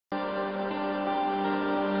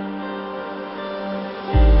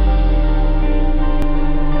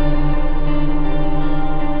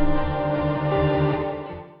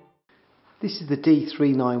This is the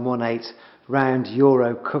D3918 round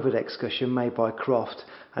Euro covered Escutcheon made by Croft,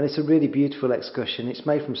 and it's a really beautiful Escutcheon. It's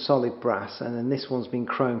made from solid brass, and then this one's been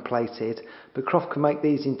chrome plated, but Croft can make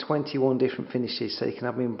these in 21 different finishes, so you can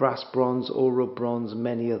have them in brass, bronze, or rub bronze, and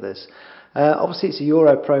many others. Obviously it's a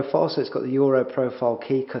Euro profile, so it's got the Euro profile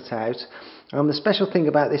key cut out. The special thing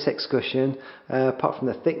about this Escutcheon, apart from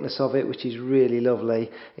the thickness of it, which is really lovely,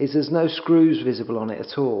 is there's no screws visible on it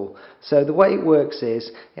at all. So the way it works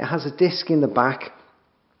is, it has a disc in the back,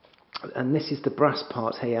 and this is the brass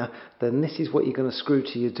part here. Then this is what you're going to screw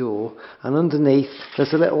to your door, and underneath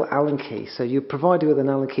there's a little Allen key. So you're provided with an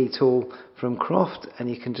Allen key tool from Croft, and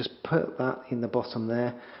you can just put that in the bottom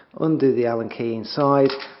there, undo the Allen key inside,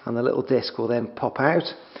 and the little disc will then pop out.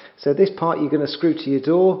 So this part you're going to screw to your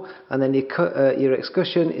door, and then your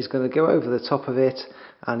Escutcheon is going to go over the top of it,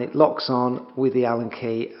 and it locks on with the Allen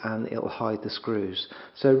key, and it'll hide the screws.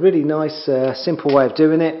 So really nice, simple way of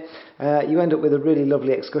doing it. You end up with a really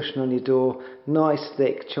lovely Escutcheon on your door, nice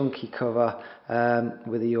thick chunky cover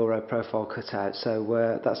with a Euro profile cut out.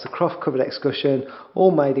 So that's the Croft covered Escutcheon,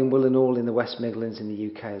 all made in wool and all in the West Midlands in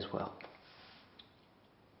the UK as well.